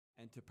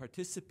and to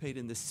participate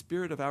in the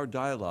spirit of our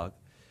dialogue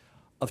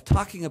of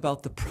talking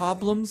about the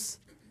problems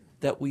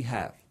that we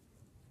have.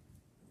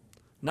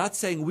 Not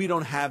saying we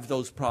don't have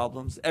those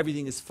problems,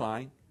 everything is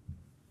fine,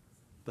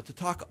 but to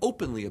talk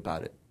openly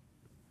about it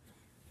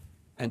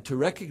and to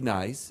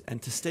recognize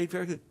and to state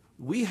very clearly,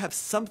 we have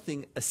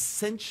something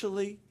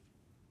essentially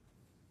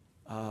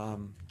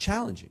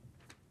challenging,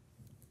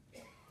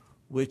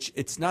 which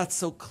it's not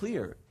so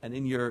clear, and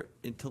in your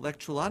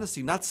intellectual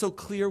honesty, not so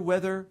clear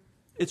whether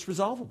it's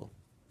resolvable.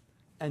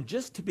 And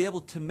just to be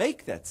able to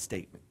make that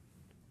statement,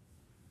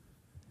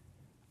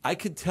 I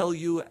could tell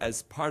you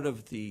as part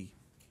of these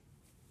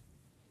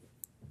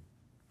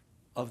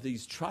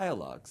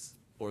trialogues,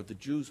 or the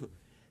Jews,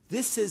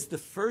 this is the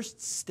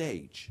first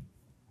stage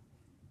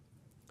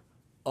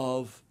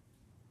of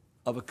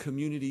a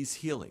community's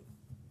healing.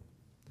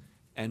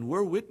 And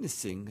we're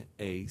witnessing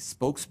a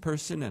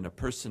spokesperson and a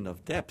person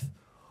of depth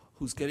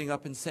who's getting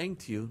up and saying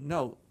to you,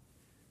 no,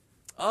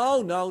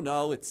 oh,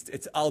 no,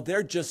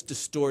 they're just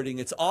distorting.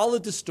 It's all a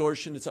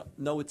distortion.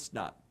 No, it's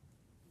not.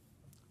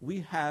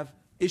 We have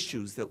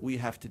issues that we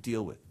have to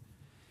deal with.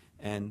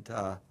 And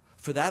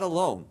for that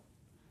alone,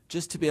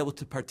 just to be able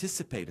to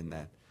participate in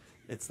that,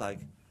 it's like,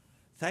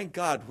 thank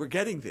God we're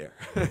getting there.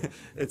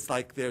 It's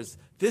like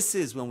this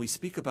is when we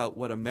speak about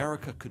what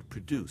America could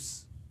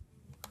produce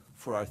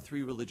for our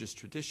three religious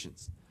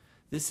traditions.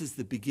 This is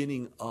the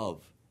beginning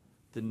of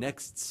the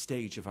next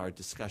stage of our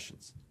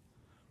discussions.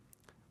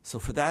 So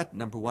for that,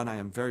 number one, I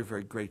am very,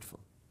 very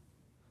grateful.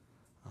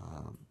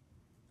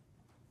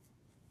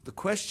 The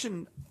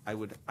question I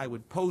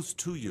would pose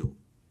to you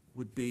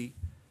would be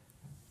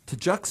to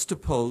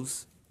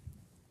juxtapose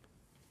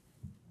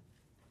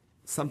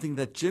something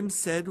that Jim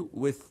said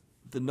with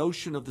the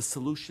notion of the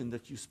solution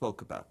that you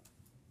spoke about.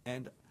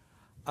 And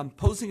I'm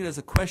posing it as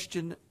a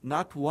question,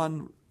 not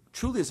one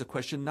truly as a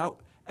question, now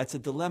it's a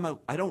dilemma.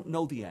 I don't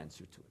know the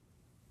answer to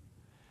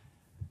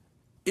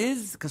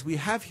it. Because we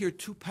have here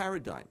two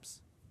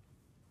paradigms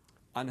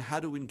on how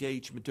to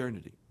engage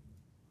modernity.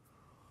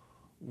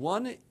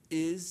 One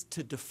is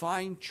to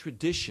define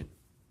tradition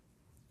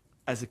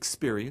as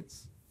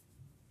experience,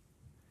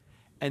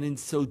 and in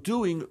so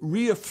doing,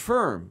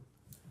 reaffirm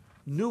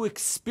new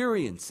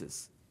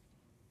experiences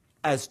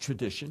as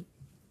tradition,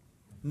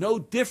 no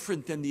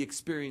different than the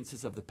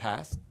experiences of the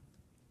past,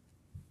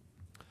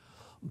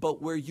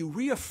 but where you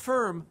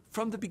reaffirm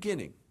from the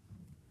beginning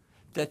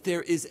that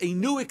there is a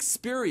new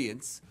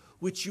experience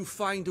which you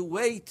find a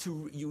way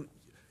to,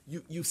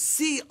 you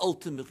see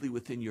ultimately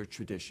within your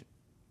tradition.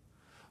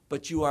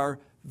 But you are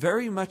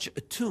very much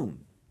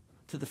attuned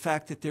to the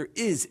fact that there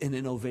is an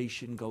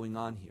innovation going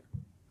on here.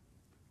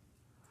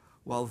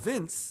 While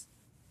Vince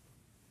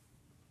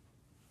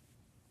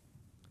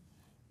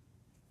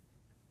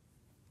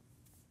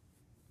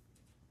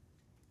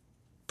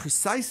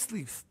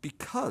precisely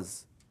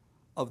because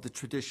of the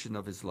tradition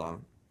of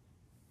Islam,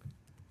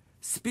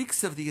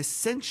 speaks of the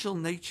essential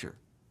nature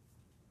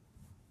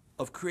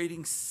of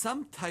creating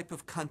some type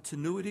of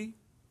continuity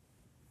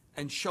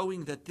and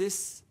showing that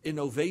this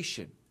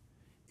innovation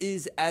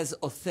is as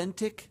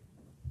authentic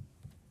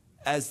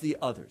as the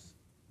others.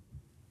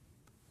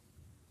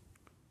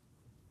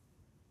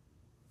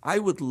 I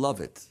would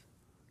love it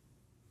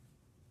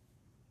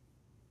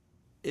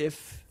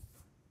if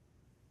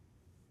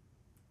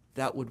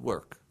that would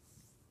work.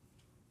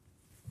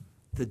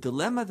 The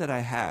dilemma that I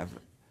have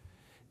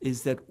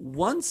is that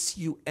once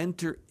you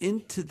enter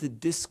into the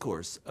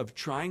discourse of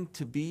trying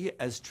to be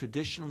as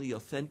traditionally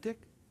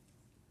authentic,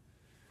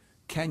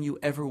 can you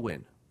ever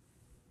win?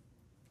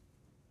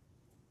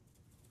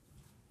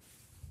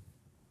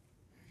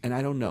 And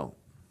I don't know.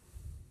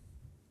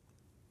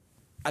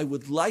 I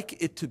would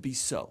like it to be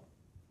so.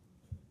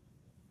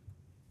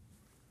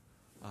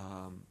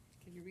 Can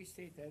you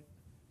restate that?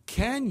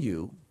 Can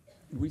you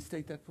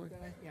restate that for you?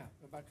 Yeah,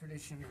 about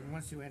tradition,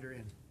 once you enter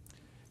in.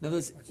 In other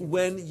words,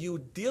 when you're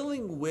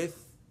dealing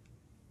with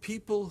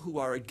people who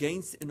are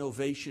against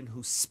innovation,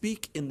 who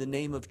speak in the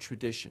name of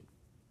tradition,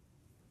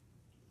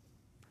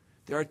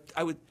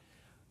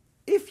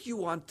 if you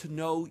want to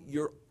know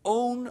your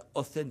own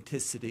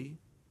authenticity,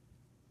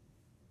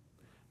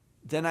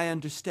 then I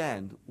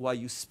understand why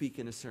you speak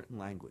in a certain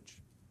language.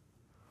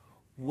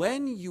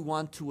 When you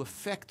want to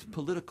affect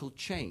political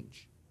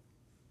change,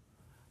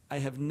 I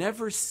have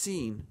never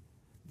seen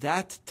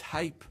that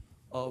type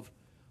of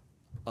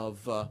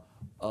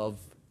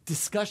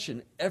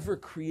discussion ever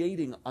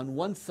creating on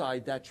one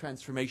side that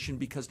transformation,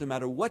 because no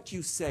matter what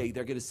you say,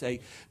 they're going to say,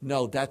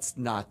 no, that's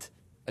not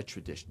a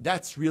tradition.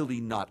 That's really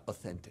not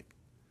authentic.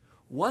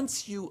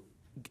 Once you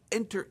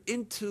enter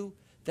into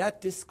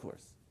that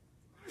discourse,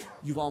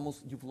 you've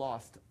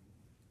lost them.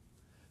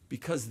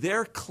 Because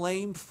their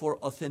claim for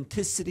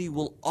authenticity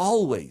will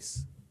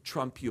always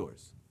trump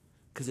yours.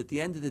 Because at the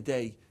end of the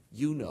day,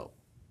 you know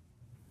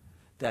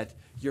that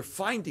you're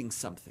finding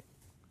something.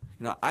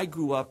 You know, I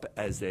grew up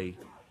as a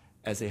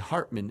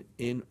Hartman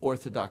in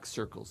Orthodox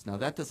circles. Now,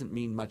 that doesn't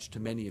mean much to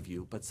many of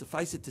you, but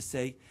suffice it to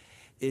say,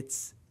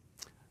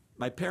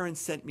 my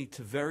parents sent me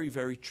to very,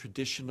 very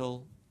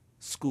traditional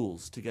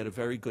schools to get a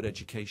very good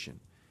education.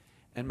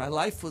 And my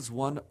life was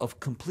one of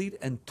complete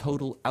and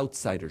total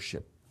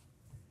outsidership.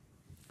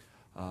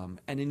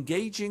 And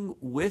engaging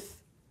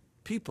with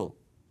people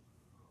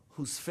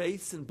whose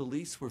faiths and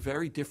beliefs were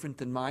very different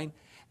than mine,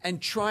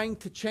 and trying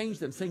to change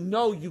them, saying,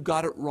 no, you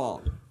got it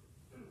wrong.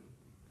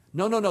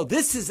 No,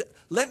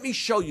 let me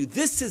show you.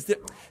 This is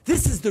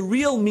the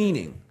real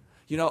meaning.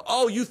 You know,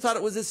 oh, you thought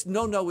it was this.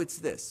 No, it's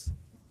this.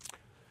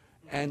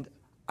 And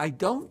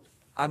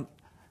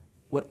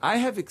what I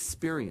have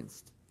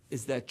experienced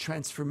is that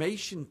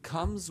transformation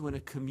comes when a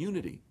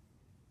community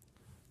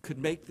could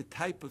make the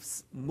type of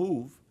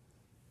move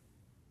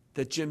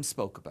that Jim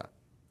spoke about,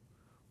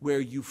 where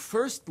you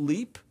first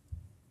leap,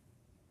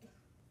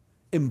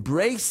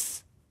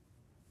 embrace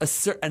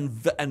and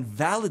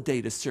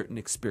validate a certain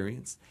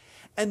experience,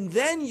 and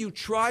then you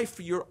try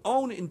for your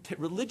own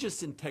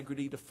religious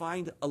integrity to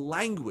find a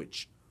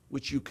language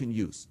which you can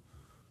use.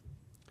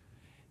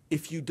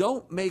 If you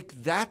don't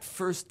make that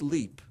first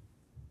leap,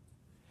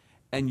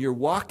 and you're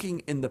walking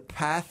in the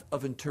path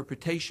of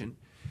interpretation,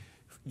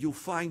 you'll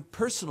find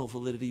personal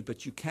validity,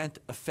 but you can't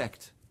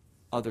affect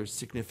others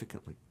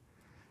significantly.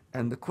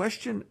 And the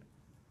question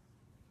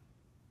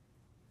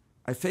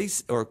I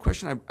face, or a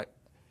question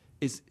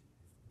is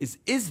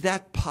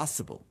that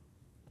possible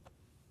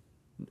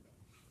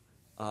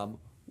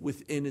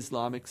within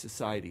Islamic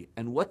society?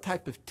 And what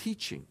type of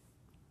teaching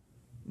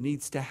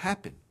needs to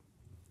happen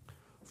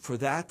for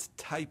that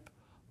type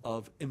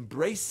of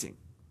embracing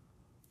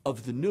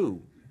of the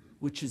new,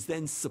 which is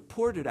then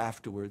supported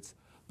afterwards,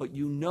 but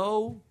you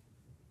know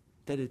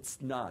that it's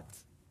not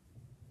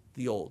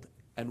the old.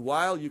 And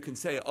while you can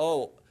say,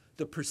 oh,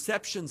 the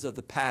perceptions of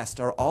the past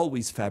are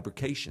always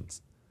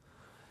fabrications,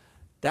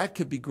 that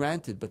could be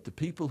granted, but the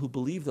people who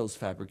believe those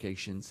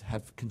fabrications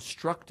have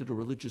constructed a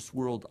religious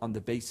world on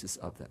the basis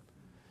of them.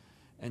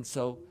 And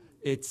so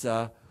it's,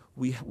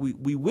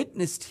 we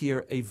witnessed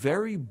here a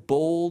very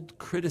bold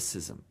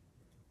criticism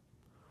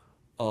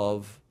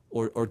of,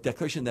 or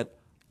declaration that,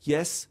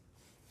 yes,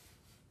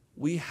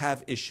 we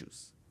have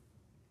issues.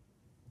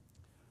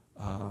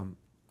 I'm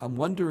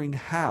wondering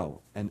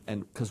how, and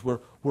because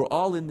we're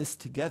all in this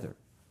together.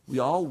 We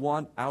all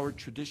want our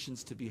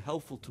traditions to be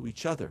helpful to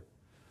each other.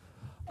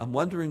 I'm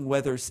wondering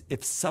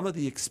if some of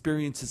the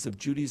experiences of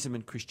Judaism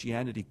and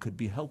Christianity could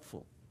be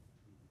helpful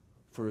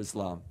for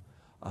Islam.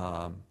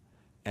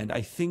 And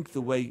I think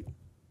the way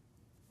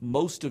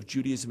most of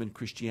Judaism and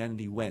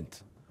Christianity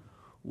went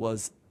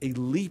was a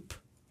leap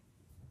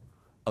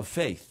of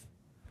faith,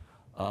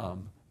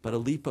 but a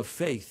leap of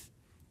faith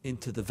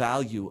into the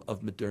value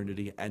of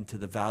modernity and to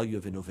the value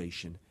of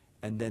innovation,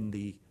 and then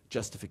the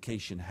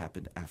justification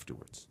happened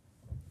afterwards.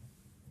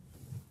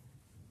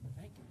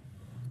 Thank you.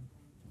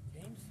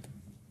 James?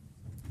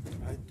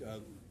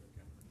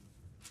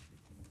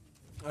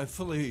 I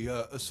fully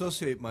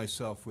associate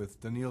myself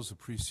with Donniel's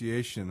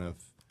appreciation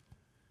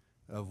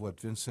of what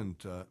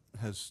Vincent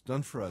has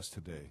done for us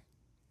today.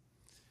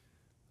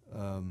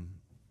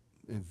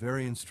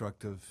 Very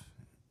instructive,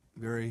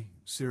 very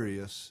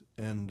serious,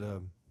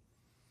 and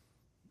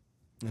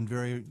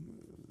very,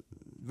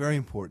 very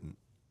important.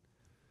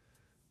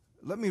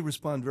 Let me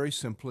respond very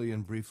simply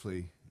and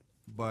briefly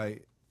by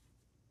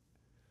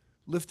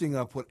lifting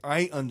up what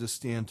I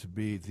understand to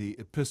be the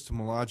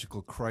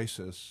epistemological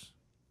crisis,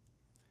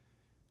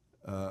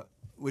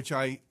 which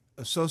I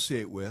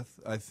associate with.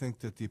 I think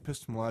that the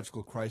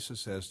epistemological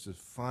crisis, as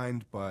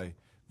defined by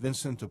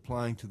Vincent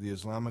applying to the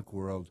Islamic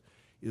world,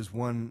 is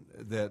one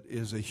that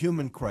is a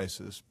human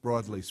crisis,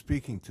 broadly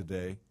speaking,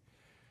 today.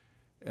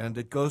 And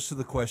it goes to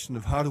the question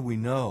of how do we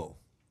know?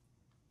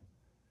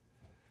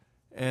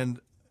 And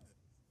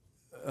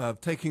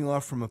taking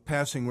off from a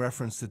passing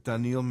reference that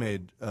Donniel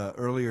made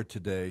earlier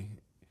today,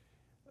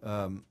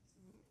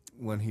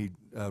 when he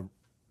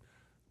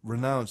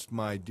renounced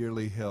my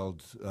dearly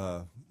held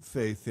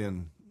faith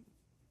in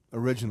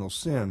original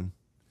sin,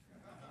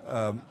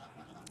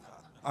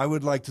 I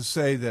would like to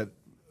say that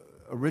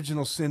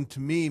original sin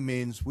to me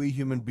means we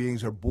human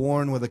beings are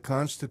born with a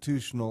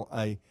constitutional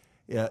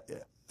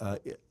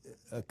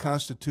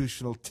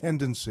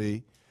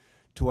tendency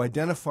to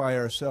identify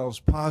ourselves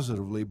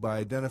positively by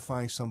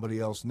identifying somebody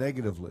else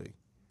negatively.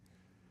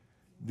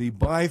 The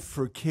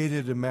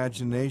bifurcated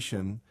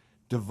imagination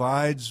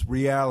divides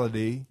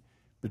reality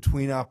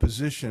between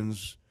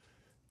oppositions,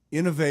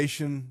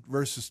 innovation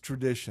versus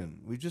tradition.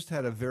 We just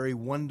had a very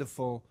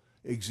wonderful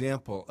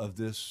example of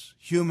this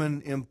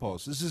human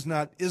impulse. This is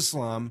not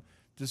Islam,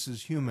 this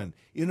is human.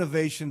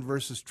 Innovation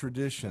versus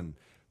tradition,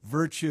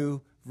 virtue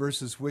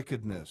versus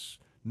wickedness,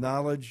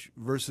 knowledge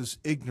versus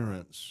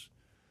ignorance.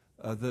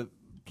 The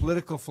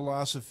political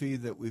philosophy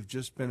that we've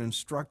just been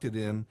instructed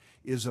in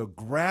is a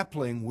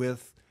grappling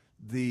with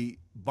the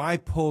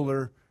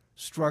bipolar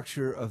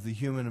structure of the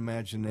human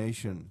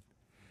imagination,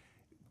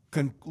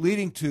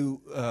 leading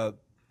to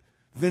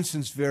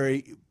Vincent's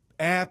very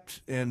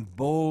apt and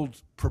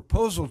bold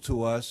proposal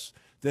to us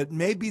that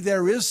maybe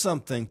there is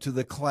something to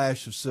the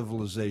clash of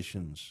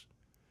civilizations,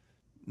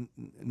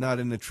 not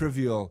in the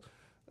trivial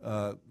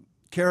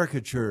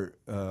caricature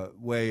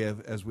way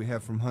as we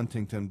have from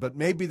Huntington, but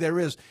maybe there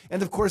is.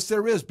 And of course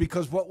there is,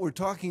 because what we're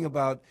talking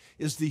about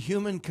is the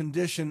human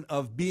condition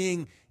of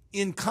being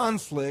in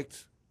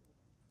conflict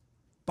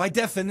by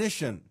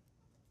definition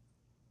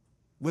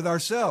with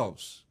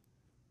ourselves.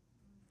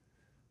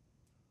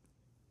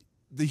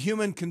 The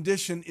human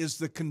condition is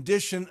the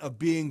condition of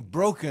being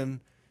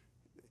broken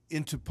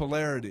into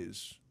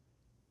polarities.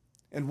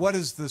 And what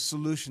is the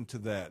solution to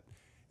that?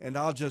 And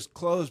I'll just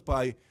close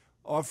by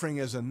offering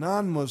as a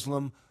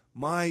non-Muslim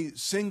my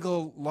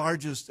single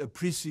largest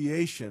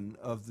appreciation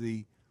of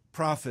the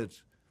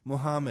Prophet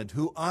Muhammad,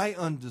 who I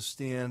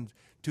understand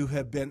to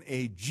have been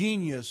a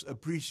genius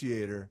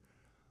appreciator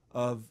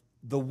of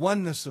the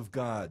oneness of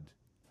God.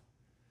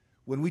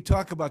 When we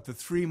talk about the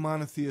three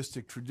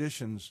monotheistic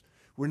traditions,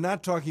 we're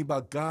not talking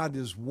about God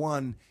as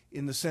one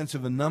in the sense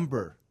of a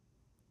number.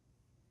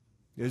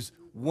 There's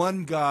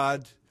one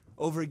God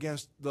over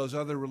against those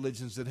other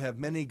religions that have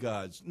many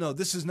gods. No,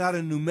 this is not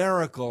a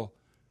numerical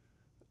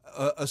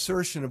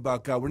assertion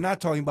about God. We're not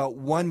talking about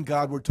one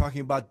God. We're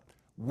talking about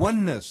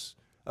oneness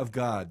of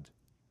God.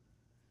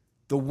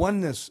 The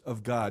oneness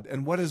of God.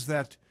 And what is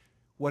that?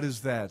 What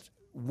is that?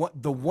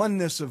 The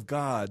oneness of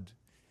God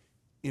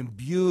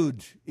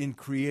imbued in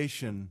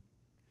creation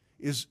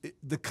is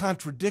the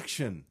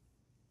contradiction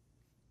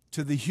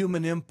to the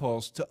human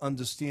impulse to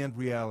understand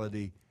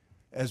reality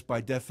as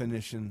by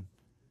definition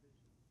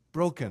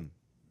broken.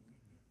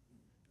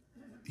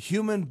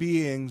 Human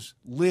beings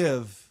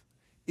live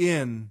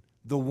in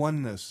the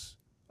oneness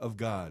of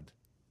God,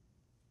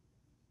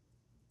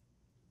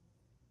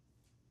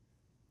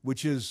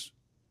 which is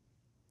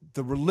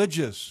the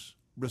religious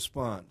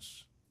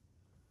response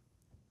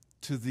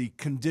to the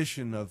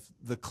condition of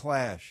the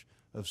clash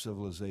of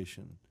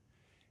civilization.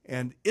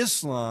 And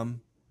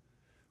Islam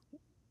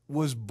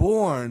was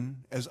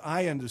born, as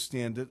I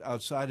understand it,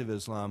 outside of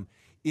Islam,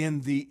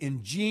 in the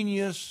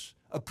ingenious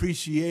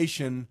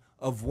appreciation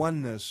of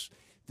oneness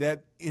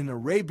that in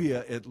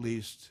Arabia, at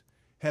least,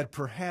 had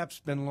perhaps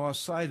been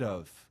lost sight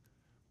of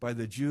by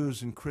the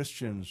Jews and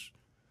Christians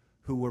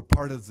who were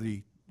part of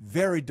the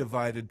very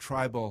divided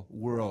tribal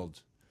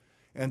world.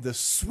 And the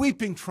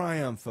sweeping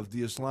triumph of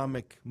the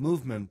Islamic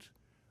movement,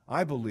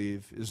 I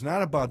believe, is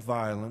not about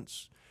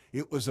violence.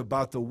 It was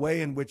about the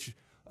way in which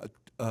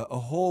a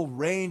whole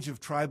range of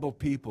tribal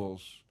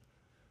peoples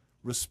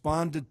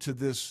responded to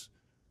this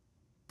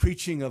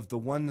preaching of the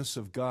oneness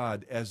of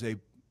God as a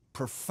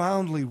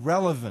profoundly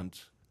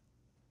relevant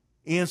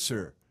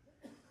answer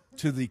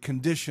to the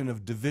condition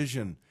of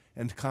division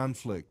and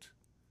conflict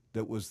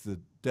that was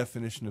the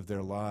definition of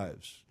their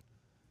lives.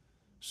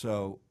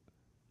 So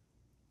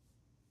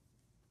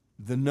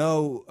the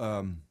no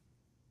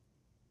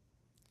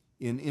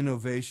in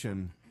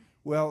innovation,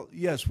 well,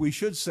 yes, we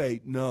should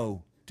say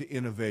no to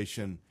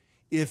innovation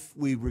if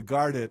we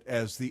regard it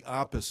as the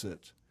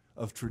opposite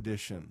of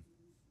tradition.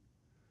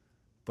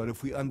 But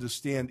if we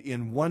understand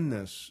in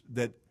oneness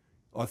that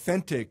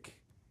authentic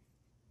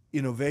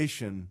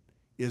innovation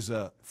is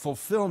a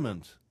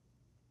fulfillment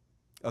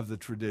of the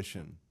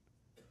tradition,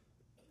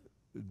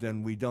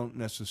 then we don't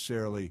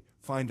necessarily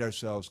find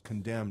ourselves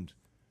condemned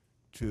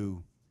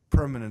to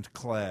permanent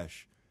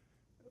clash,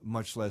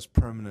 much less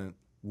permanent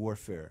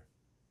warfare.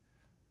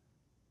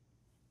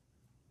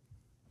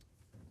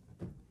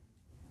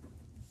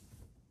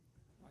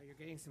 While you're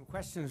getting some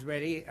questions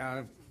ready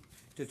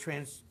to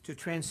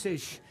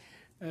transition,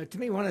 to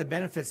me, one of the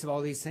benefits of all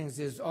these things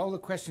is all the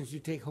questions you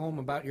take home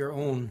about your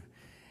own.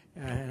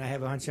 And I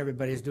have a hunch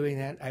everybody's doing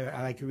that.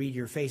 I like to read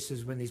your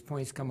faces when these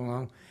points come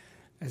along.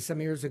 Some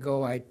years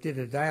ago, I did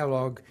a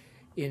dialogue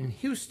in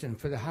Houston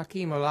for the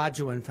Hakeem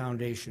Olajuwon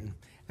Foundation.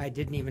 I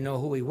didn't even know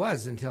who he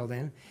was until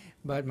then,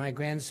 but my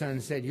grandson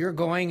said, "You're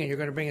going and you're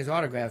going to bring his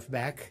autograph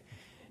back."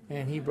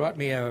 And he brought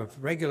me a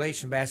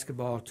regulation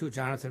basketball to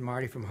Jonathan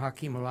Marty from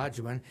Hakeem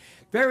Olajuwon.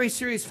 Very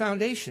serious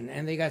foundation,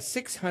 and they got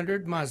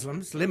 600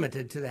 Muslims,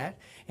 limited to that,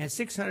 and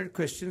 600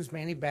 Christians,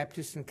 mainly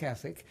Baptist and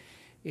Catholic,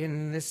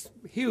 in this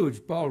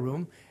huge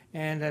ballroom.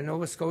 And a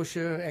Nova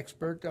Scotia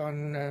expert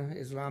on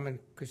Islam and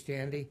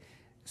Christianity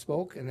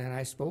spoke, and then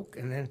I spoke,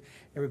 and then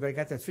everybody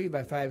got their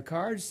 3x5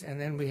 cards, and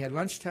then we had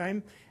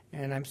lunchtime,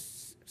 and I'm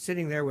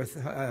sitting there with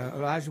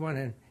Olajuwon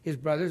and his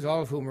brothers,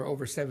 all of whom were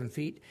over 7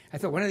 feet. I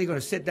thought, when are they going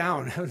to sit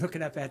down? I was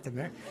looking up at them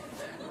there.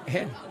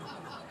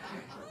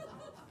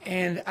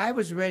 And I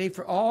was ready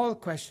for all the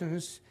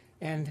questions,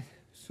 and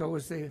so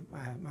was the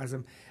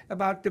Muslim,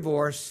 about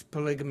divorce,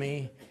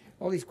 polygamy,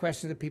 all these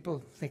questions that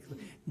people think.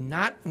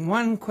 Not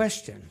one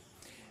question.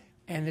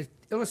 And it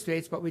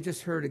illustrates what we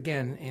just heard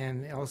again,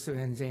 and also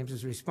in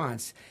James's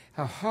response,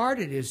 how hard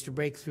it is to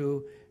break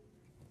through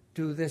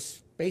to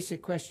this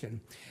basic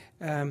question.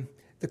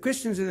 The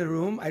Christians in the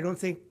room, I don't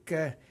think,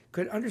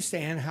 could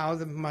understand how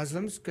the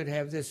Muslims could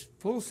have this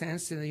full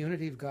sense in the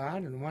unity of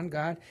God and one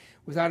God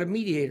without a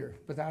mediator,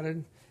 without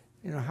a,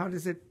 how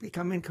does it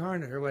become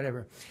incarnate or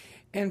whatever?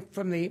 And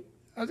from the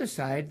other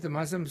side, the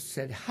Muslims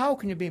said, how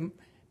can you be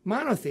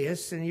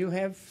monotheists and you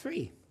have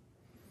three?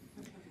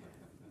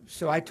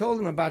 So I told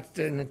him about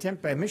an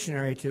attempt by a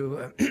missionary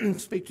to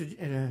speak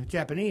to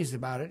Japanese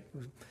about it.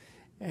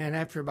 And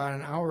after about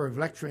an hour of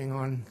lecturing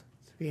on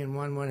 3 and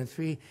 1, 1 and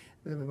 3,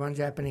 the one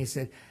Japanese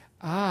said,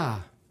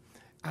 "Ah,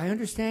 I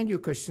understand you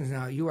Christians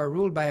now. You are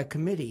ruled by a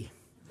committee."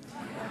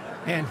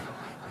 and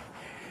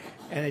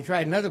they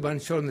tried another one,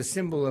 showed them the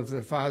symbol of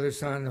the Father,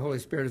 Son, and the Holy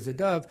Spirit as a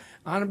dove.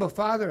 Honorable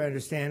Father, I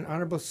understand.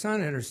 Honorable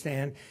Son, I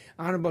understand.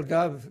 Honorable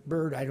dove,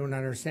 bird, I don't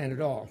understand at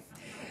all.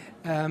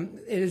 It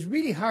is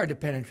really hard to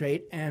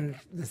penetrate, and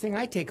the thing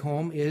I take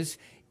home is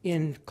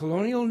in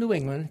colonial New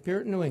England,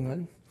 Puritan New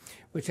England,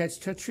 which had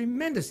such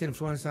tremendous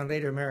influence on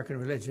later American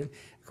religion,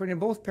 according to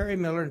both Perry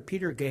Miller and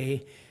Peter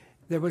Gay,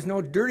 there was no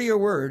dirtier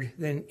word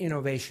than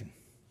innovation.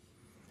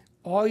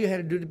 All you had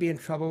to do to be in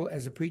trouble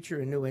as a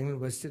preacher in New England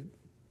was to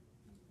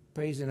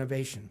praise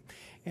innovation.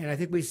 And I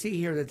think we see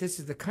here that this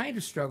is the kind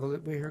of struggle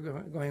that we hear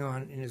going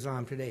on in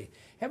Islam today.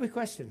 Have we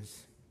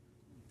questions?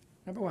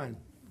 Number 1.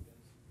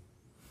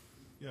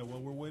 Yeah,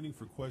 well, we're waiting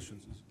for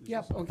questions.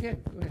 Yep, okay.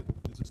 Go ahead.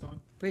 Is this on?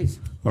 Please.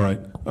 All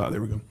right,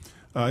 there we go.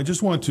 I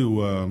just want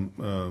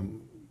to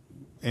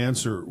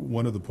answer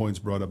one of the points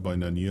brought up by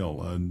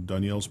Donniel. And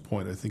Donniel's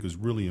point, I think, is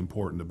really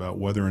important about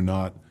whether or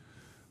not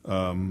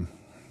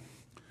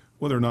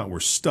we're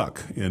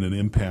stuck in an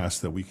impasse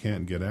that we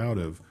can't get out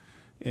of.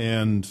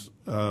 And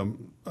I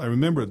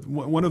remember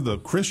one of the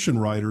Christian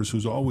writers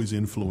who's always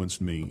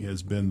influenced me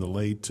has been the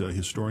late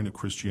historian of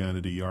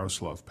Christianity,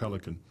 Yaroslav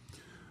Pelikan,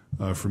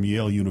 from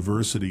Yale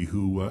University,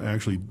 who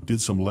actually did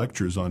some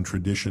lectures on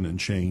tradition and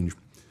change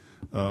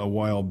a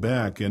while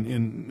back.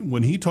 And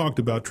when he talked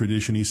about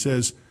tradition, he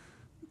says,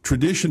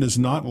 tradition is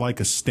not like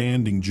a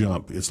standing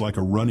jump. It's like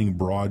a running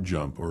broad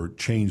jump or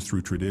change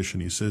through tradition.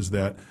 He says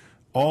that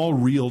all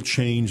real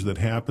change that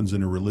happens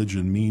in a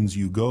religion means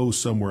you go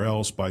somewhere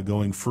else by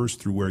going first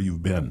through where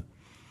you've been.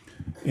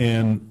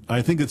 And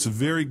I think it's a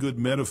very good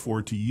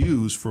metaphor to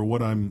use for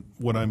what I'm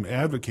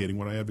advocating,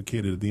 what I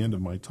advocated at the end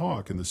of my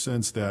talk, in the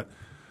sense that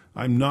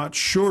I'm not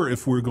sure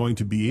if we're going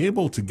to be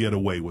able to get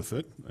away with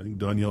it. I think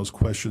Donniel's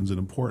question is an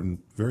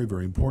important, very,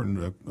 very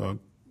important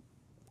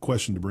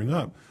question to bring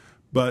up.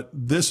 But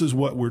this is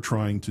what we're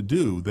trying to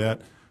do.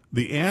 That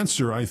the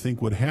answer, I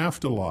think, would have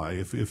to lie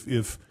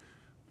if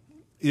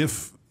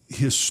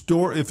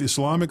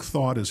Islamic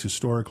thought is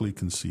historically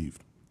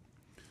conceived,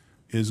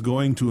 is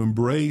going to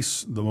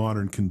embrace the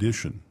modern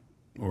condition,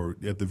 or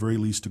at the very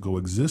least to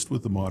coexist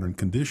with the modern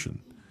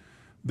condition,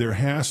 there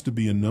has to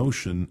be a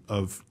notion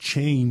of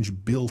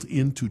change built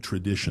into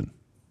tradition.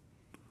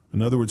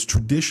 In other words,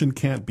 tradition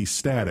can't be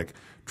static.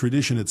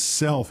 Tradition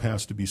itself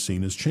has to be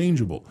seen as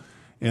changeable.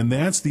 And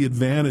that's the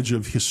advantage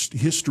of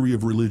history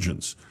of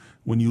religions.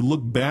 When you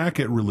look back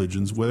at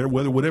religions,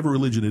 whatever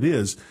religion it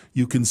is,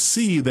 you can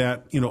see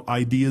that,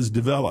 ideas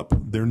develop.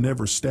 They're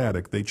never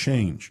static. They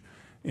change.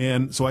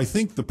 And so I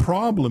think the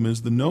problem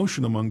is the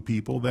notion among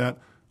people that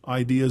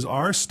ideas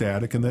are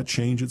static and that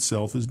change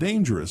itself is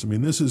dangerous. I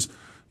mean, this is,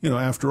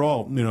 after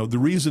all, the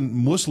reason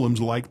Muslims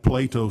liked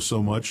Plato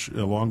so much,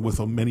 along with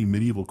many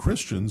medieval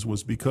Christians,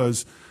 was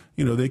because,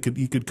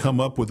 he could come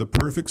up with a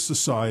perfect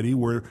society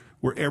where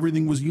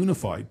everything was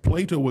unified.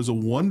 Plato was a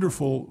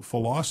wonderful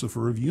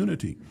philosopher of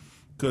unity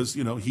because,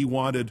 he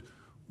wanted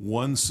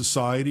one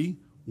society,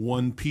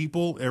 one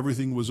people,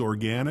 everything was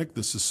organic.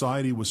 The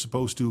society was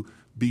supposed to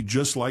be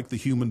just like the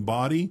human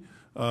body.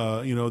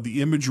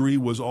 The imagery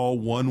was all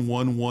one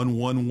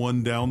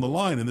down the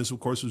line. And this, of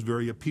course, was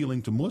very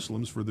appealing to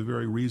Muslims for the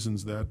very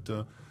reasons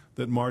that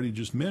Marty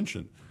just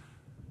mentioned.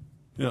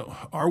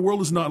 Our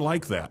world is not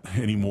like that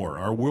anymore.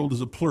 Our world is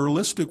a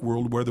pluralistic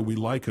world, whether we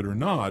like it or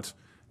not.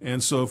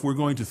 And so if we're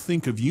going to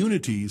think of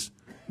unities,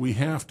 we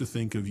have to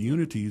think of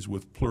unities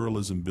with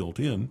pluralism built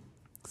in.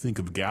 Think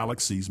of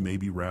galaxies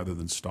maybe rather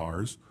than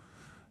stars.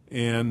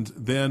 And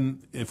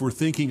then if we're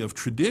thinking of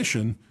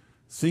tradition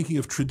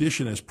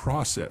as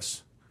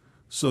process,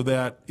 so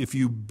that if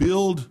you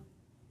build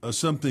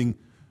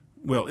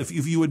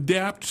if you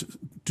adapt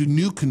to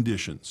new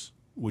conditions,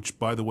 which,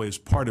 by the way, is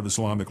part of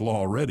Islamic law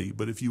already,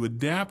 but if you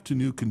adapt to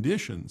new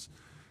conditions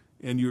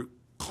and you're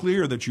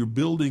clear that you're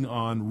building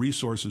on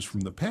resources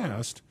from the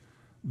past,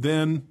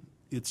 then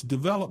it's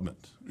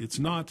development. It's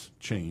not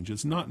change.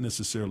 It's not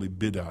necessarily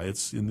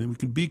bid'ah. And then we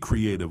can be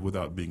creative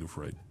without being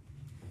afraid.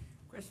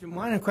 Question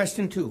 1 and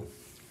question 2.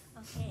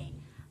 Okay.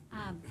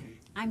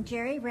 I'm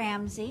Jerry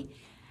Ramsey,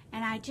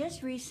 and I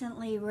just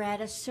recently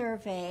read a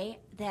survey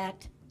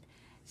that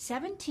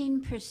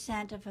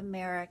 17% of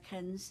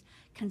Americans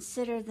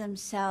consider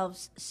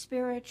themselves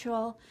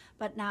spiritual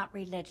but not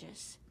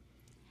religious.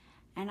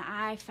 And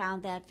I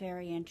found that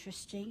very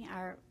interesting.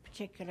 Our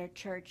particular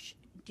church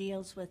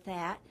deals with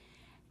that.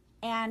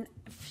 And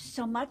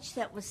so much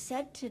that was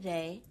said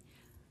today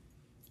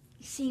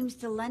seems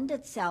to lend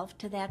itself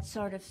to that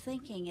sort of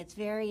thinking. It's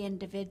very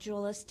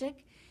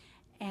individualistic,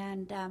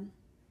 and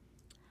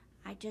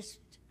I just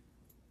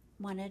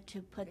wanted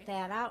to put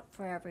that out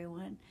for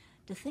everyone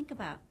to think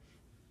about.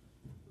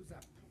 Who's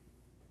up?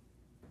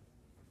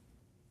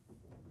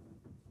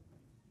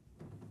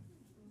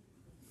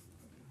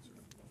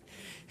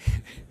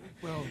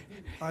 Well,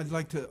 I'd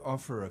like to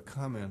offer a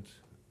comment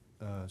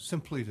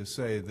simply to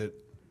say that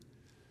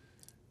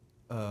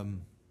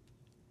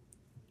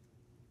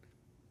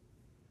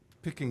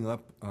picking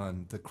up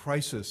on the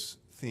crisis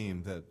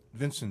theme that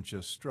Vincent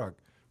just struck,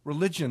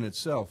 religion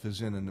itself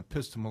is in an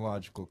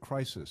epistemological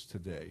crisis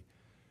today.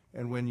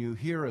 And when you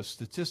hear a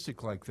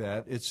statistic like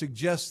that, it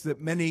suggests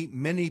that many,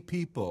 many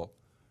people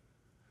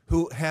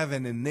who have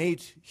an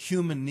innate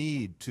human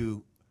need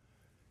to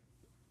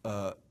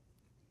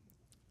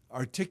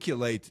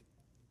articulate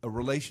a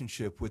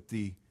relationship with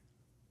the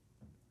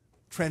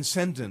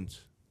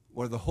transcendent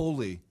or the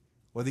holy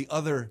or the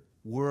other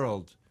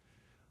world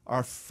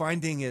are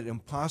finding it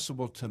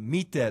impossible to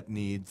meet that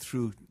need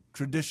through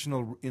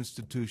traditional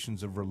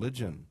institutions of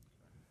religion.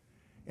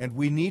 And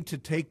we need to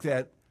take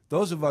that,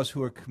 those of us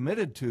who are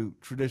committed to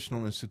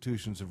traditional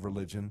institutions of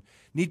religion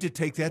need to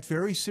take that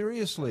very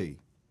seriously.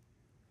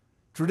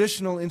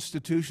 Traditional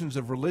institutions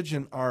of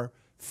religion are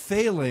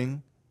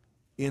failing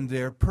in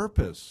their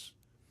purpose.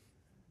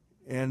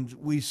 And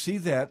we see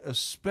that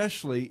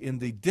especially in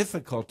the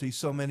difficulty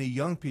so many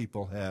young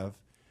people have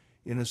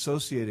in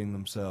associating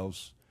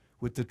themselves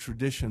with the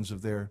traditions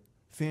of their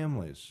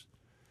families.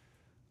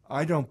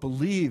 I don't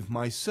believe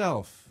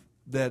myself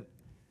that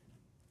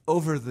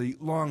over the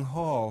long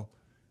haul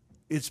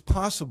it's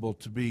possible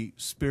to be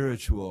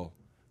spiritual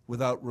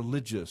without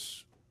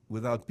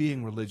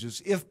being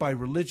religious, if by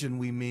religion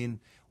we mean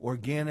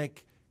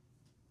organic,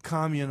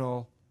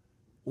 communal,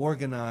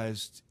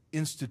 organized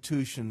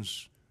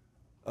institutions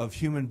of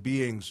human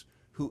beings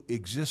who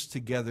exist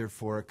together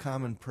for a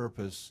common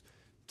purpose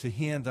to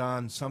hand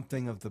on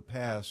something of the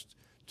past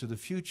to the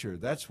future.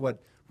 That's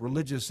what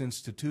religious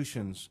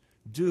institutions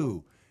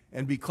do.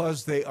 And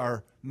because they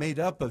are made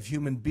up of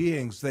human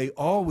beings, they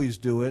always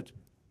do it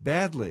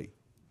badly.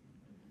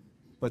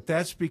 But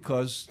that's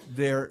because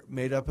they're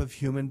made up of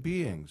human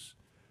beings.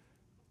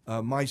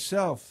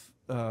 Myself,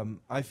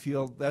 I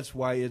feel that's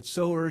why it's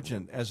so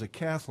urgent as a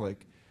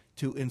Catholic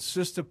to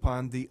insist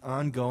upon the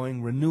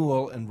ongoing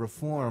renewal and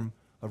reform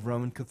of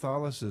Roman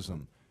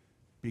Catholicism,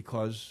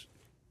 because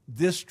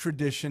this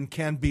tradition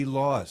can be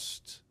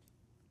lost.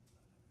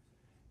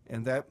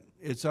 And that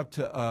it's up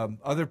to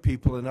other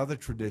people in other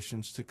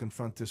traditions to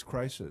confront this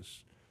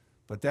crisis.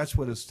 But that's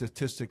what a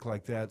statistic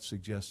like that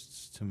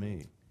suggests to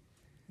me.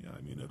 Yeah,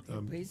 I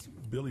mean,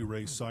 Billy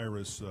Ray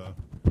Cyrus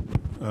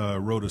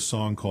wrote a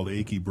song called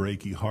Achy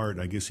Breaky Heart.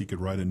 I guess he could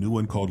write a new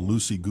one called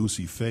Loosey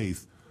Goosey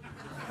Faith.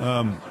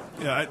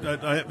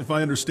 If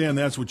I understand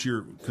that's what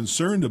you're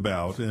concerned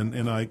about,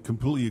 and I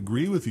completely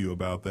agree with you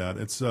about that.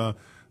 It's, the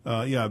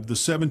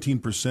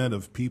 17%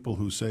 of people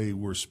who say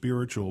we're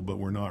spiritual but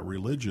we're not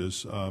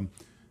religious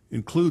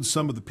includes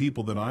some of the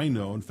people that I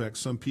know. In fact,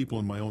 some people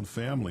in my own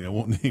family. I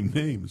won't name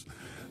names.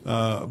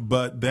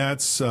 But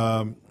that's...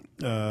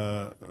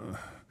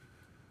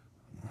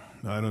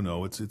 I don't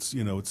know.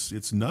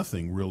 It's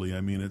nothing really. I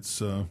mean,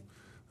 it's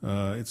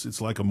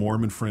like a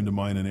Mormon friend of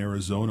mine in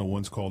Arizona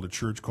once called a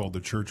church called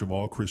the Church of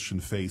All Christian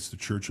Faiths, the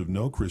Church of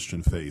No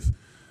Christian Faith,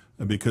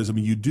 because I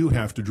mean you do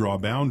have to draw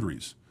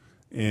boundaries,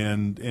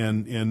 and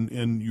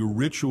your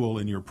ritual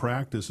and your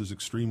practice is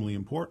extremely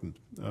important.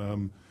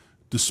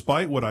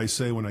 Despite what I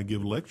say when I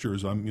give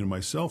lectures,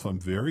 I'm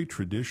very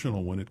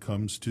traditional when it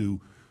comes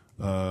to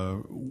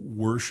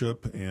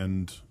worship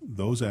and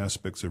those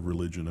aspects of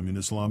religion. I mean,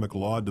 Islamic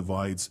law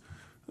divides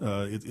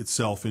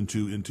itself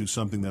into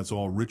something that's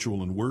all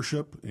ritual and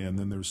worship, and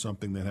then there's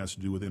something that has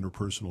to do with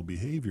interpersonal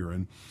behavior.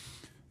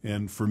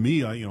 And for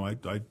me,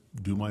 I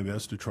do my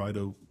best to try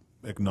to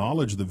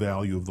acknowledge the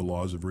value of the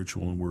laws of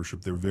ritual and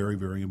worship. They're very,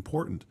 very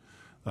important.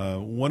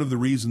 One of the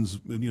reasons,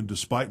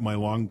 despite my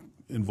long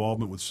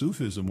involvement with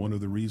Sufism, one of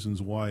the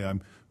reasons why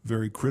I'm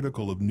very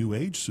critical of New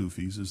Age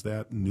Sufis is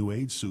that New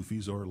Age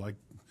Sufis are like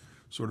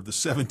sort of the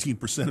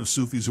 17% of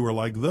Sufis who are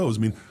like those.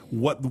 I mean,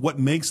 what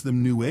makes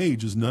them New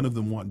Age is none of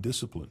them want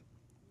discipline.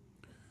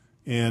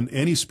 And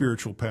any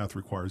spiritual path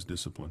requires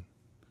discipline.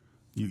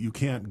 You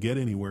can't get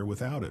anywhere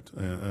without it.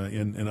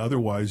 And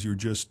otherwise you're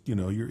just,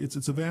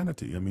 it's a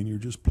vanity. I mean, you're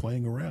just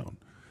playing around.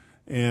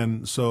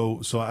 And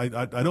so I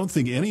don't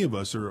think any of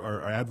us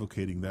are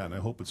advocating that, and I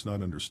hope it's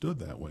not understood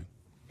that way.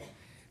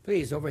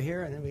 Please, over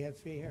here, and then we have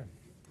three here,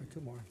 or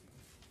two more.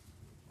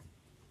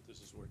 This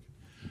is working.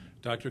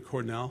 Dr.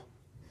 Cornell,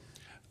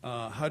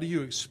 how do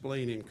you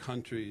explain in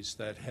countries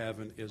that have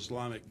an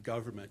Islamic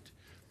government,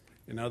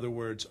 in other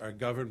words, are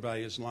governed by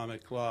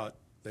Islamic law,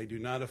 they do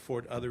not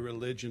afford other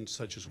religions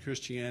such as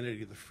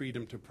Christianity the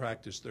freedom to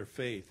practice their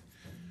faith,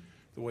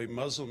 the way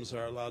Muslims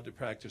are allowed to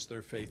practice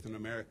their faith in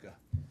America?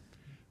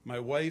 My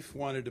wife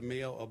wanted to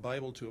mail a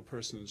Bible to a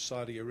person in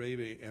Saudi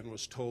Arabia and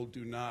was told,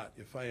 do not.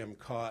 If I am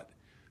caught,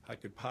 I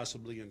could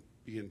possibly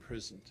be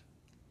imprisoned.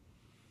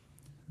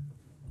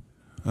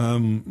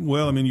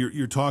 Well, I mean,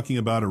 you're talking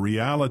about a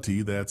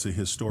reality that's a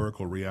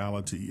historical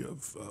reality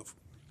of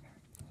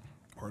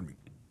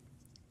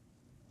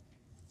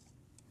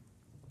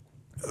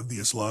the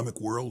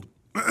Islamic world.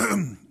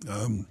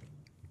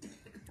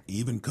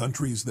 Even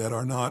countries that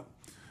are not,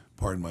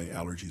 pardon my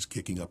allergies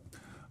kicking up,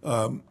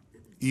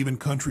 even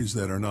countries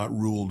that are not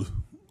ruled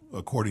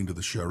according to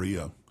the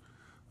Sharia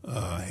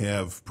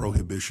have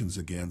prohibitions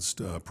against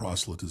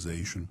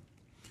proselytization.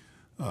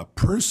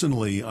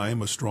 Personally, I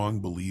am a strong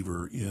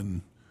believer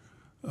in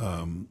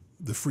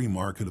the free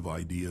market of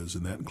ideas,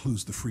 and that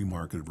includes the free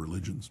market of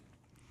religions.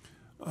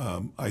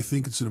 I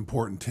think it's an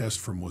important test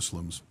for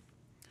Muslims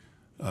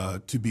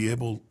to be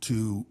able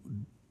to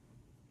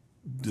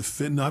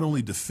not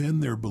only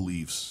defend their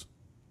beliefs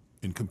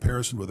in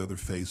comparison with other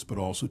faiths, but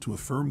also to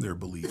affirm their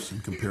beliefs in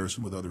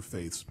comparison with other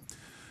faiths.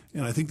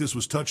 And I think this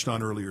was touched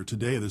on earlier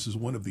today. This is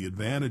one of the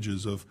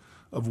advantages of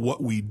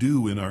what we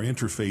do in our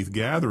interfaith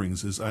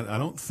gatherings is I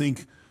don't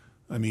think,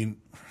 I mean,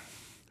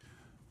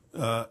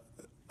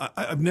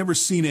 I've never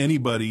seen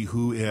anybody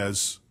who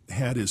has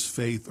had his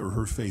faith or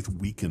her faith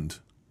weakened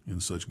in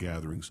such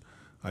gatherings.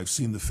 I've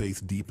seen the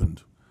faith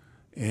deepened.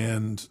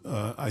 And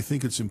I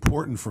think it's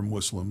important for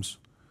Muslims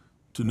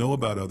to know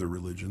about other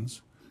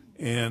religions.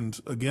 And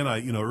again,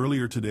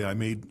 earlier today I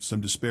made some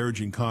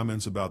disparaging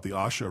comments about the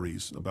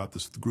Asharis, about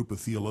this group of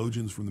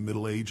theologians from the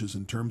Middle Ages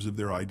in terms of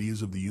their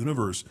ideas of the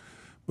universe.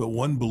 But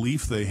one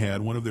belief they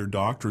had, one of their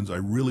doctrines I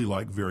really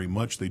like very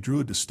much, they drew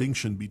a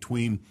distinction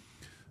between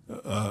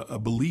a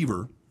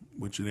believer,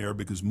 which in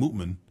Arabic is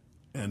mu'min,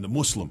 and a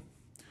Muslim.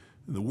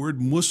 And the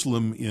word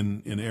Muslim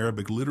in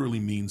Arabic literally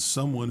means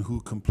someone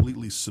who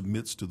completely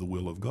submits to the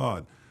will of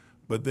God.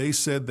 But they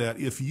said that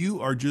if you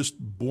are just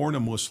born a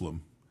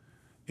Muslim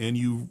and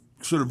you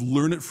sort of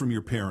learn it from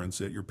your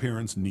parents at your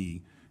parents'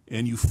 knee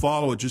and you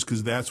follow it just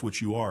because that's what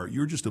you are,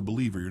 you're just a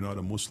believer, you're not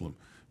a Muslim.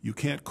 You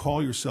can't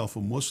call yourself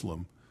a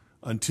Muslim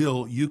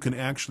until you can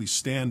actually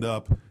stand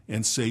up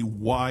and say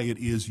why it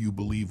is you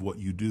believe what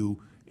you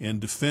do and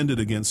defend it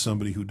against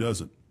somebody who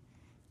doesn't.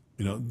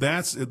 You know,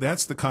 that's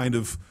the kind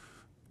of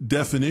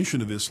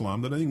definition of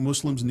Islam that I think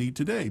Muslims need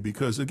today,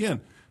 because again,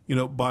 you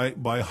know,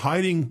 by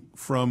hiding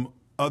from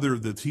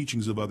the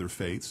teachings of other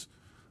faiths,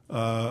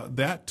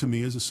 that to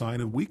me is a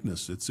sign of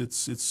weakness.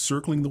 It's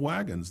circling the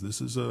wagons. This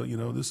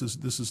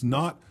is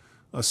not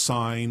a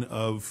sign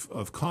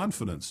of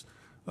confidence.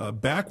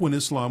 Back when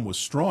Islam was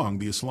strong,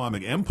 the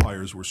Islamic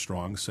empires were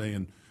strong, say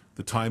in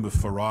the time of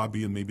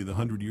Farabi and maybe the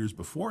 100 years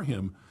before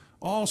him,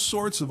 all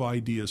sorts of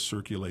ideas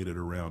circulated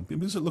around. I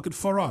mean, look at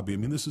Farabi. I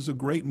mean, this is a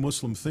great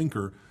Muslim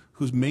thinker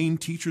whose main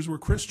teachers were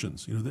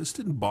Christians. You know, this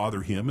didn't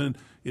bother him, and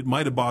it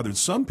might have bothered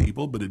some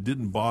people, but it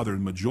didn't bother the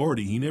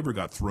majority. He never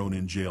got thrown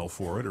in jail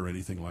for it or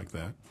anything like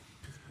that.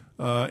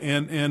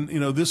 And you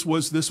know, this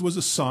was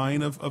a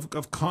sign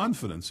of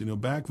confidence. You know,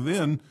 back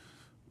then,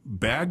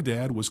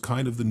 Baghdad was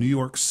kind of the New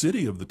York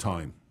City of the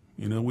time,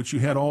 you know, which you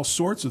had all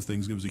sorts of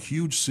things. It was a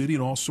huge city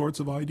and all sorts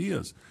of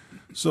ideas.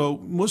 So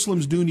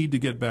Muslims do need to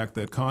get back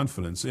that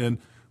confidence. And,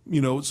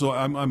 you know, so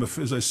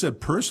as I said,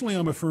 personally,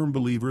 I'm a firm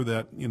believer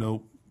that, you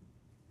know,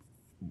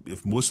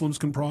 if Muslims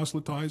can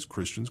proselytize,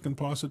 Christians can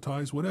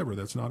proselytize, whatever,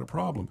 that's not a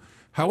problem.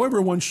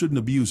 However, one shouldn't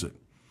abuse it.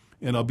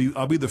 And I'll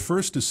be the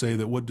first to say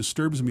that what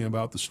disturbs me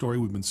about the story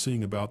we've been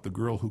seeing about the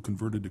girl who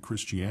converted to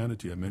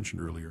Christianity I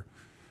mentioned earlier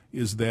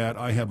is that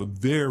I have a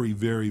very,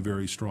 very,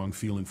 very strong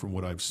feeling from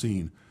what I've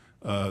seen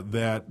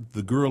that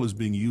the girl is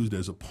being used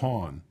as a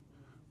pawn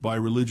by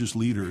religious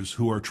leaders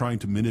who are trying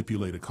to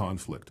manipulate a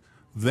conflict.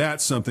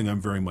 That's something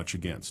I'm very much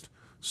against.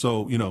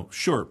 So, you know,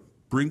 sure,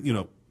 bring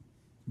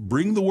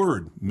the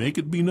word, make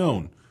it be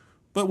known,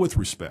 but with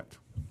respect.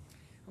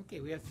 Okay,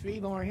 we have 3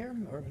 more here,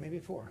 or maybe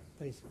 4,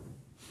 please.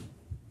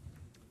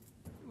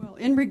 Well,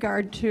 in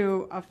regard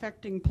to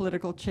affecting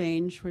political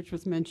change, which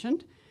was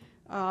mentioned,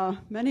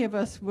 many of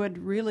us would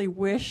really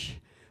wish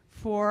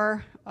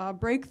for a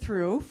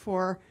breakthrough,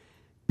 for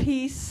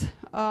peace,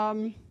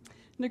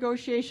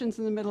 negotiations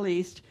in the Middle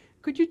East.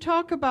 Could you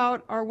talk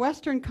about our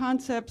Western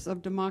concepts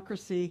of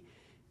democracy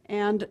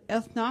and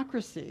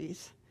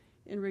ethnocracies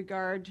in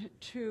regard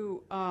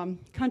to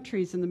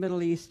countries in the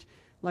Middle East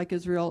like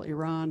Israel,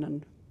 Iran,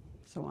 and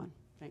so on?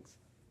 Thanks.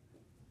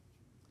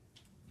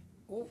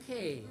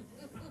 Okay.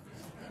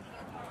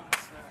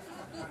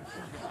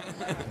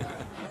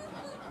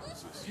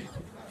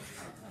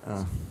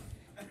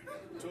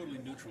 Totally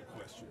neutral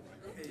question.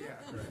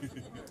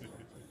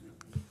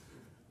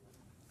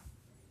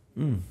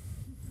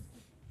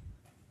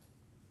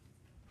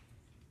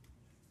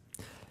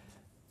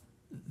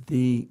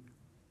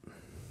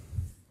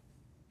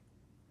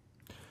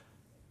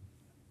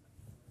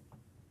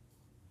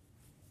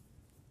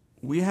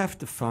 We have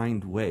to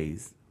find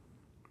ways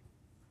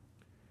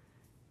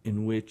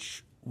in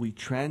which we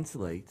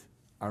translate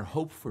our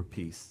hope for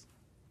peace,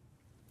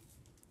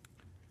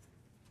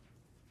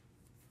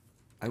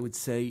 I would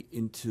say,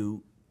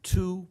 into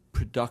 2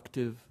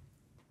 productive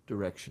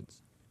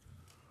directions.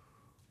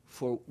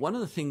 For one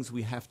of the things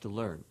we have to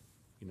learn,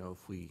 you know,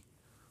 if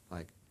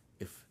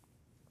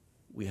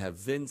we have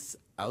Vince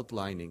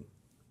outlining,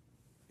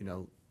 you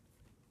know,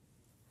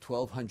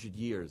 1,200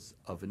 years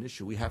of an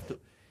issue,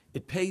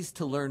 it pays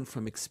to learn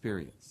from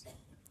experience.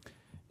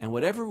 And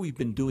whatever we've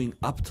been doing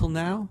up till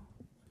now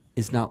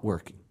is not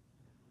working.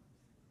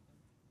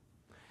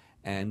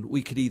 And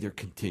we could either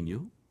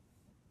continue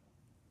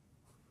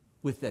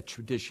with that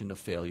tradition of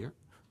failure,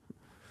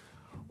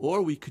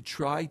 or we could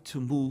try to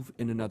move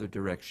in another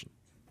direction.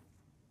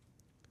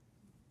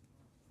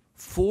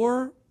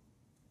 For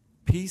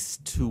peace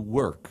to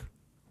work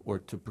or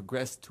to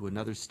progress to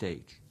another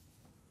stage,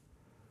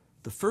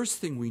 the first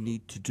thing we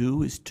need to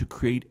do is to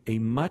create a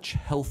much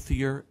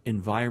healthier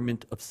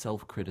environment of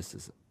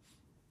self-criticism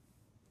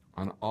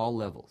on all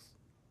levels.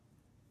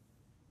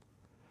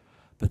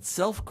 But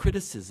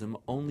self-criticism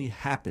only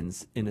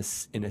happens in a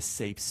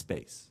safe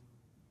space.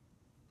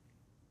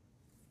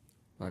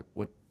 Like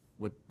what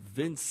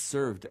Vince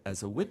served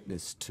as a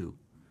witness to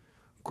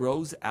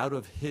grows out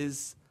of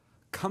his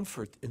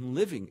comfort in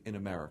living in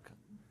America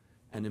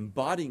and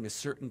embodying a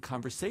certain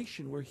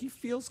conversation where he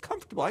feels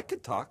comfortable. I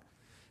could talk,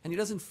 and he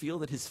doesn't feel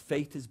that his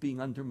faith is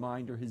being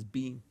undermined or his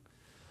being.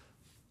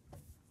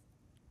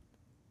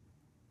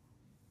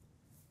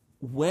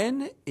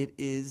 When it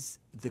is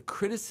the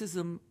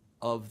criticism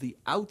of the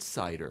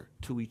outsider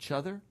to each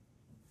other,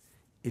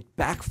 it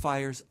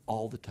backfires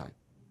all the time.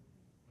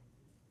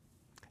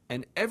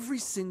 And every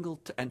single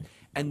and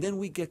then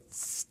we get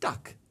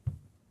stuck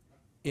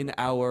in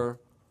our,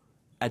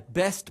 at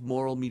best,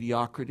 moral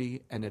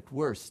mediocrity, and at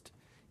worst,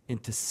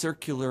 into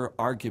circular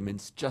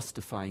arguments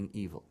justifying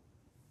evil.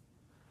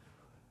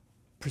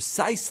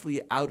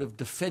 Precisely out of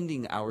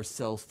defending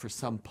ourselves for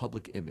some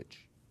public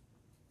image.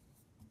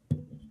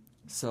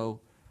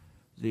 So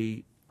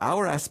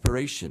our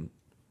aspiration,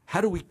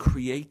 how do we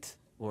create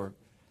or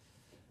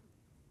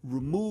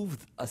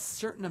remove a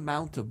certain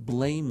amount of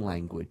blame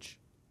language,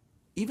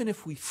 even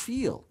if we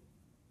feel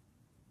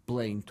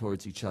blame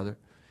towards each other,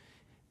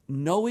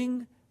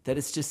 knowing that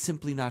it's just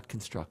simply not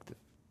constructive,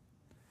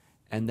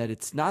 and that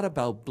it's not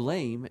about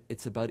blame,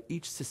 it's about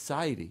each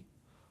society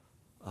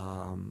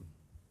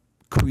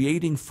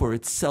creating for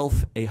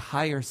itself a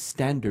higher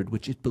standard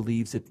which it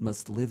believes it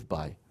must live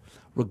by,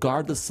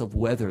 regardless of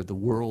whether the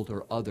world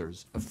or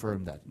others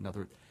affirm that. In other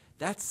words,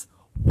 that's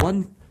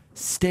one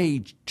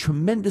stage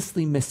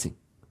tremendously missing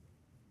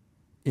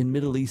in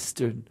Middle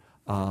Eastern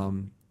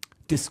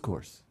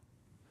discourse.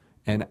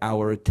 And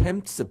our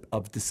attempts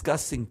of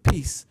discussing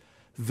peace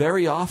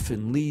very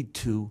often lead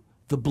to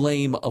the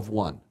blame of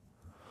one.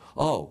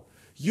 Oh,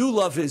 you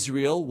love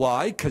Israel.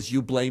 Why? Because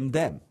you blame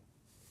them.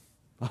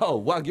 Oh,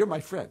 well, you're my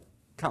friend.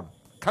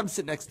 Come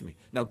sit next to me.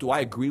 Now, do I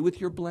agree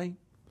with your blame?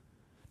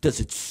 Does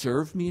it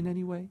serve me in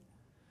any way?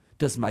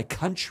 Does my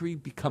country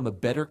become a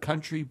better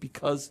country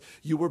because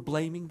you were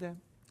blaming them?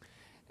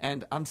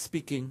 And I'm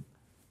speaking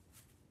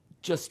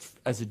just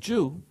as a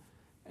Jew,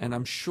 and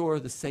I'm sure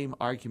the same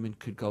argument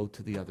could go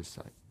to the other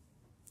side.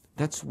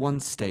 That's one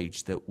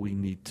stage that we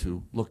need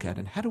to look at.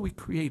 And how do we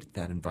create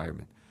that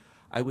environment?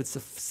 I would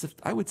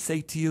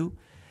say to you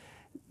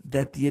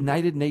that the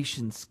United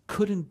Nations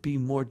couldn't be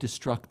more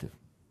destructive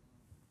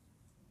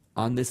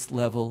on this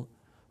level,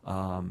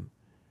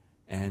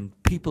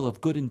 and people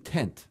of good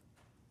intent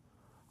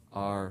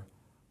are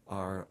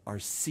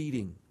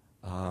seeding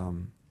a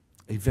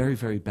very,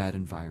 very bad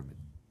environment.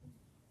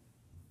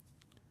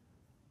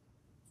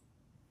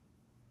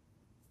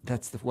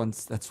 That's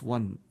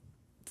one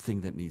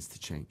thing that needs to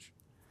change.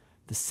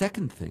 The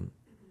second thing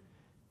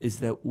is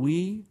that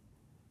we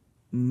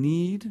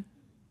need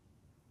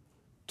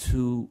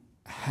to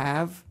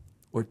have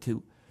or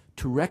to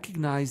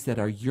recognize that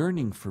our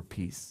yearning for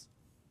peace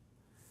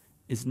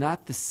is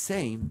not the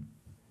same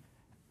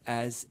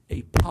as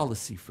a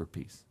policy for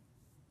peace.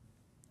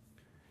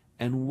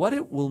 And what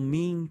it will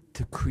mean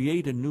to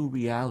create a new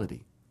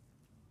reality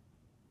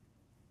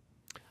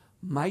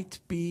might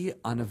be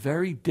on a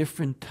very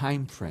different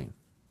time frame,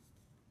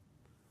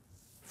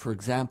 for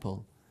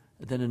example,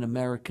 than an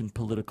American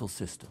political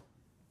system.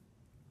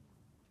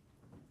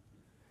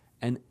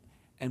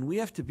 And we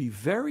have to be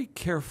very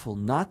careful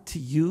not to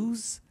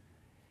use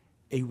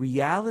a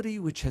reality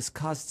which has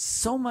caused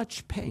so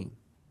much pain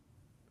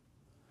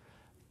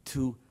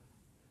to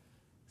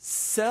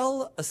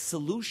sell a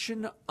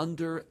solution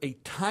under a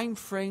time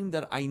frame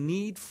that I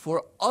need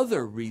for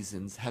other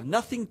reasons, have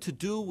nothing to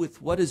do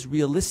with what is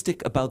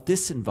realistic about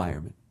this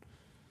environment.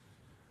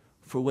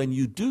 For when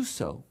you do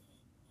so,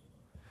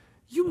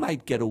 you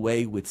might get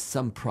away with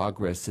some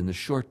progress in the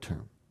short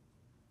term.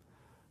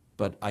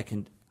 But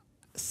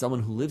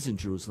someone who lives in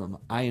Jerusalem,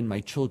 I and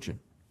my children,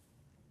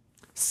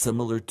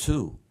 similar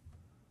to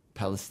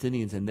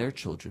Palestinians and their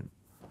children,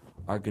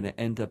 are going to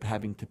end up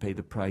having to pay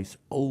the price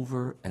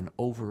over and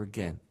over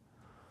again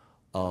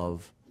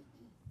of,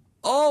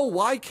 oh,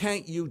 why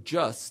can't you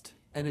just?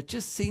 And it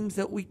just seems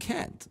that we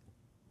can't.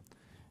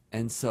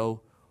 And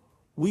so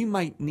we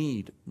might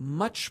need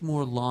much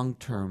more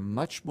long-term,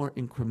 much more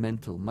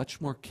incremental,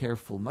 much more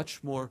careful,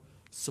 much more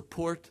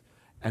support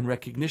and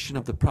recognition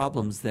of the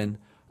problems than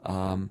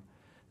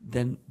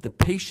the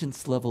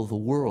patience level the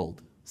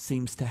world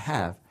seems to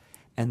have.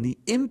 And the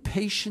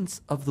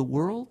impatience of the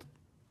world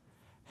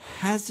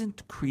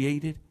hasn't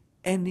created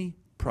any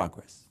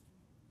progress.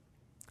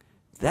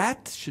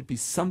 That should be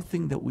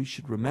something that we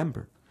should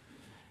remember.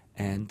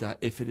 And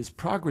if it is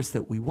progress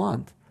that we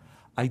want,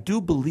 I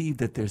do believe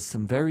that there's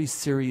some very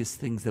serious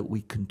things that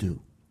we can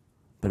do,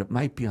 but it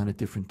might be on a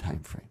different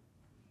time frame.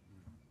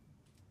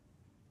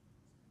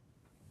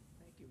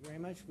 Thank you very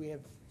much. We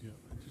have... Yeah,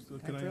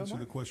 Can I answer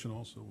the question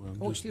also?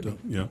 Excuse me.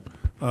 Yeah.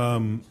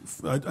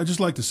 I'd just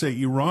like to say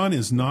Iran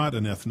is not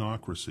an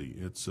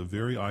ethnocracy. It's a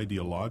very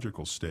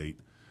ideological state.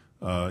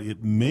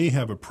 It may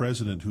have a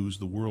president who's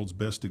the world's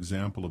best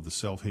example of the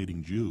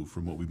self-hating Jew,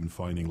 from what we've been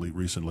finding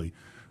recently.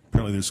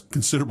 Apparently there's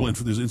considerable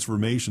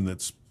information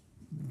that's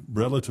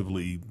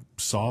relatively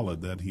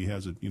solid that he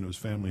has his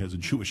family has a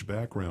Jewish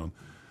background.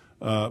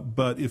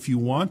 But if you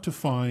want to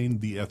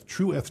find the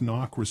true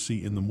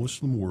ethnocracy in the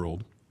Muslim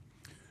world,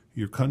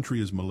 your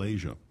country is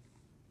Malaysia.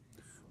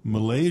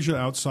 Malaysia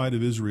outside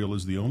of Israel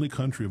is the only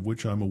country of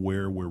which I'm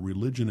aware where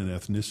religion and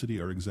ethnicity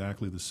are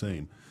exactly the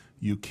same.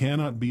 You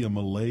cannot be a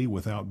Malay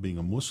without being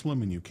a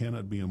Muslim, and you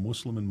cannot be a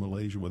Muslim in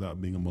Malaysia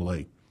without being a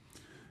Malay.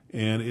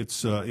 And it's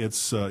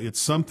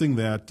something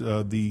that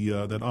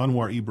that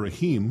Anwar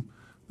Ibrahim,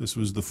 this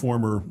was the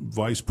former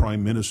vice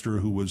prime minister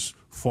who was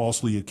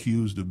falsely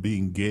accused of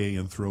being gay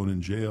and thrown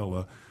in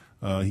jail.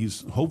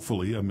 He's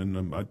hopefully, I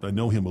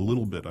know him a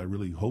little bit. I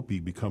really hope he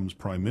becomes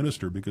prime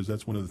minister, because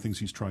that's one of the things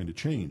he's trying to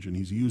change. And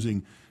he's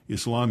using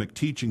Islamic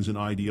teachings and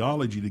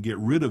ideology to get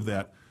rid of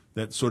that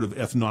sort of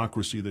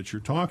ethnocracy that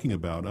you're talking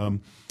about.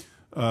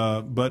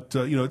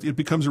 It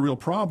becomes a real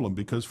problem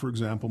because, for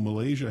example,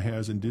 Malaysia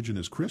has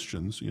indigenous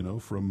Christians,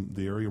 from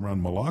the area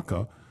around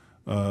Malacca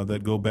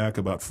that go back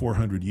about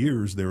 400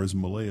 years. They're as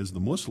Malay as the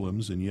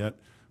Muslims, and yet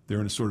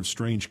they're in a sort of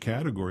strange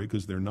category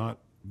because they're not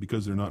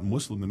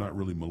Muslim, they're not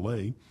really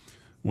Malay.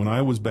 When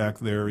I was back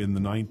there in the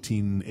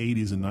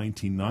 1980s and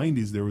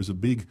 1990s, there was a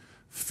big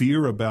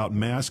fear about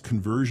mass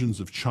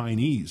conversions of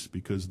Chinese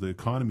because the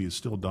economy is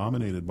still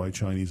dominated by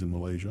Chinese in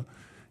Malaysia.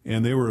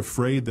 And they were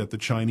afraid that the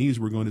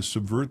Chinese were going to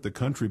subvert the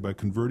country by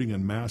converting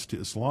en masse to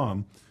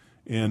Islam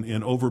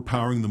and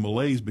overpowering the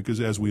Malays, because,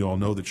 as we all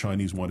know, the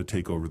Chinese want to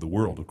take over the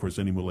world. Of course,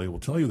 any Malay will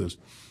tell you this.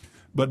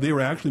 But they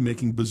were actually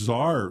making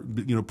bizarre,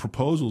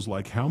 proposals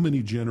like, how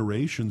many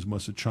generations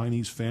must a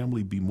Chinese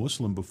family be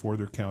Muslim before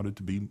they're counted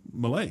to be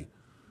Malay?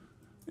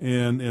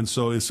 And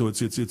so it's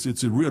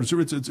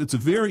a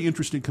very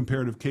interesting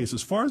comparative case.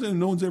 As far as I know,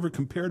 no one's ever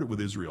compared it with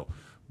Israel.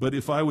 But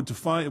if I were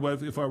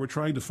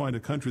trying to find a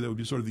country that would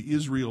be sort of the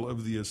Israel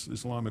of the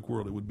Islamic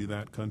world, it would be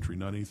that country,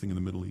 not anything in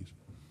the Middle East.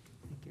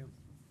 Thank you.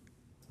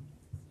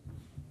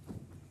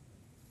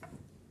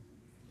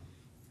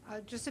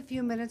 Just a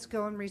few minutes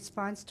ago, in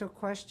response to a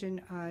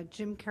question,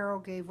 Jim Carroll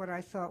gave what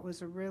I thought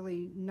was a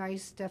really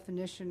nice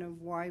definition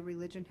of why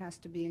religion has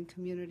to be in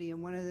community.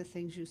 And one of the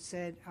things you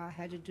said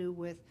had to do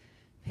with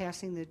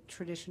passing the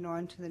tradition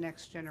on to the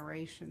next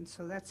generation.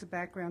 So that's the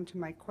background to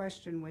my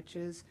question, which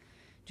is,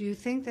 do you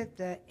think that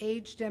the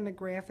age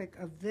demographic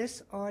of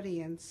this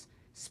audience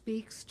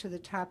speaks to the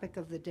topic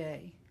of the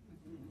day?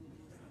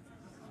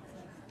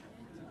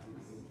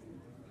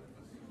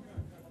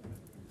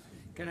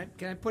 Can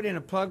I put in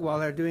a plug while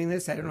they're doing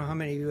this? I don't know how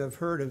many of you have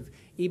heard of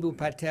Ibu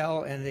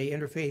Patel and the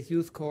Interfaith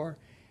Youth Corps,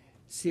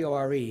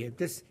 C-O-R-E.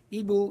 This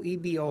Ibu,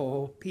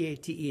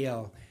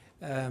 E-B-O-P-A-T-E-L.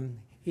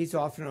 He's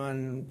often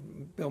on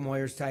Bill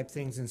Moyers type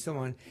things and so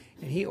on.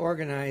 And he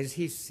organized,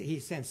 he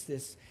sensed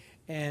this,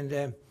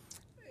 and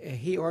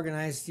he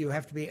organized, you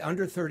have to be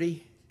under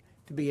 30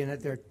 to be in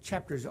it. There are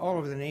chapters all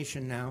over the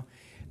nation now,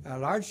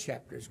 large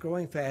chapters,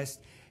 growing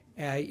fast.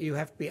 You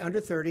have to be under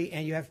 30,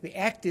 and you have to be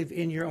active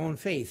in your own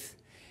faith.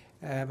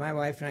 My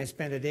wife and I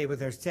spent a day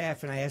with our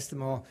staff, and I asked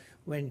them all,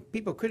 when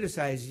people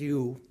criticize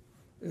you,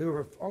 they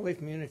were all the way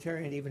from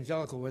Unitarian to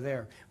Evangelical were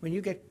there. When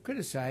you get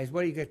criticized,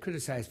 what do you get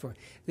criticized for?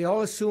 They all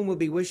assume we'll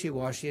be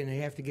wishy-washy and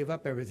you have to give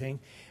up everything.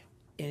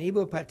 In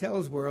Ibu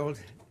Patel's world,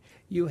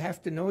 you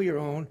have to know your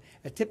own.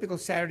 A typical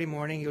Saturday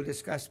morning, you'll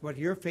discuss what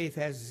your faith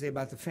has to say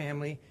about the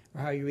family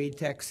or how you read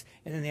texts,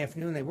 and in the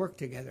afternoon they work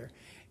together.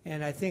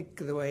 And I think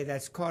the way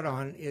that's caught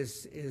on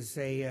is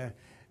a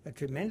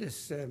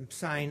tremendous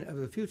sign of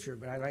the future,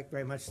 but I like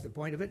very much the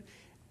point of it.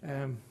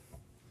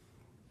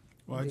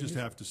 Well, I just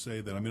have to say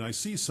that, I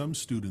see some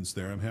students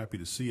there, I'm happy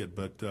to see it,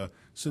 but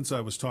since I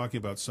was talking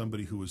about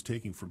somebody who was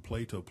taking from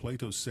Plato,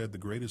 Plato said the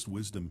greatest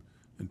wisdom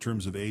in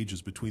terms of age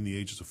is between the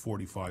ages of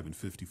 45 and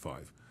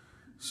 55.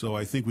 So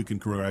I think we can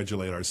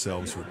congratulate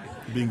ourselves for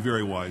being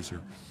very wise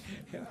here.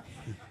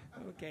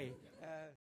 Okay.